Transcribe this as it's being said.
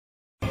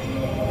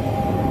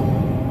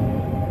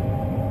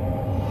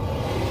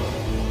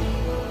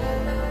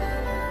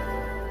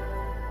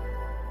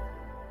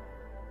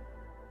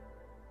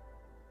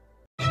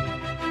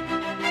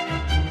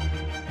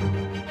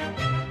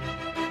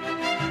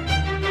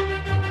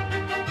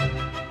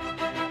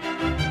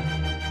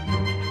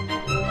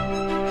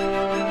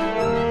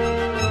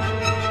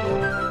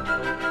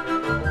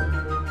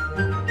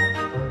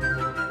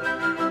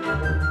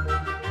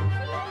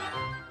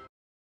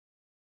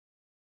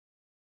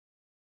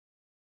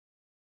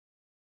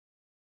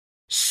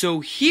So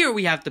here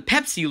we have the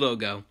Pepsi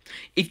logo.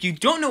 If you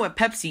don't know what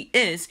Pepsi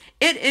is,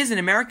 it is an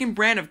American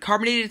brand of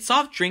carbonated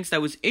soft drinks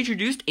that was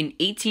introduced in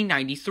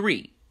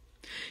 1893.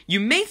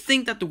 You may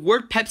think that the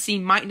word Pepsi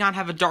might not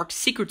have a dark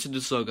secret to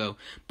this logo,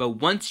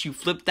 but once you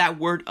flip that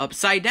word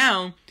upside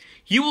down,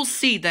 you will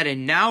see that it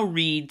now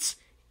reads,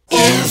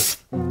 "Is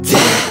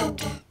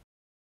dead."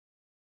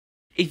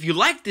 If you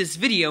like this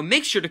video,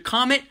 make sure to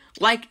comment,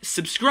 like,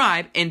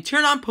 subscribe, and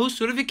turn on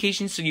post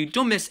notifications so you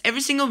don't miss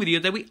every single video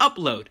that we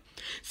upload.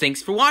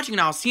 Thanks for watching,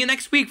 and I'll see you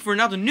next week for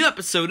another new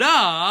episode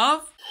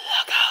of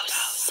Logo's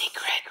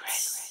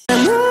Secrets.